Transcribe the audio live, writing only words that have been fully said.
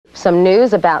some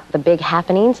news about the big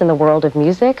happenings in the world of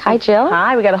music. Hi, Jill.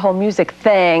 Hi, we got a whole music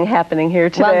thing happening here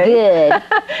today. Well,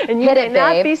 good. And you may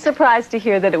not be surprised to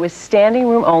hear that it was standing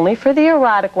room only for the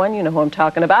erotic one. You know who I'm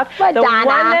talking about. Madonna. The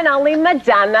one and only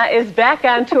Madonna is back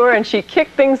on tour, and she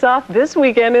kicked things off this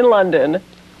weekend in London.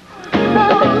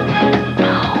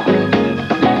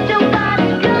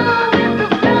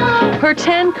 Her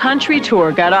 10-country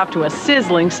tour got off to a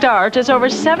sizzling start as over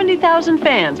 70,000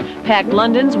 fans packed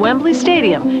London's Wembley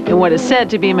Stadium in what is said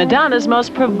to be Madonna's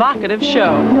most provocative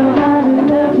show.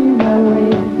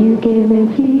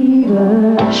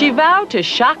 She vowed to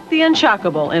shock the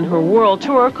unshockable in her world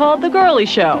tour called the Girlie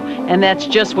Show, and that's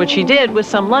just what she did, with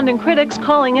some London critics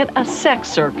calling it a sex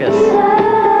circus.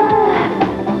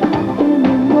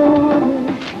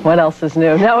 What else is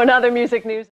new? Now, in other music news.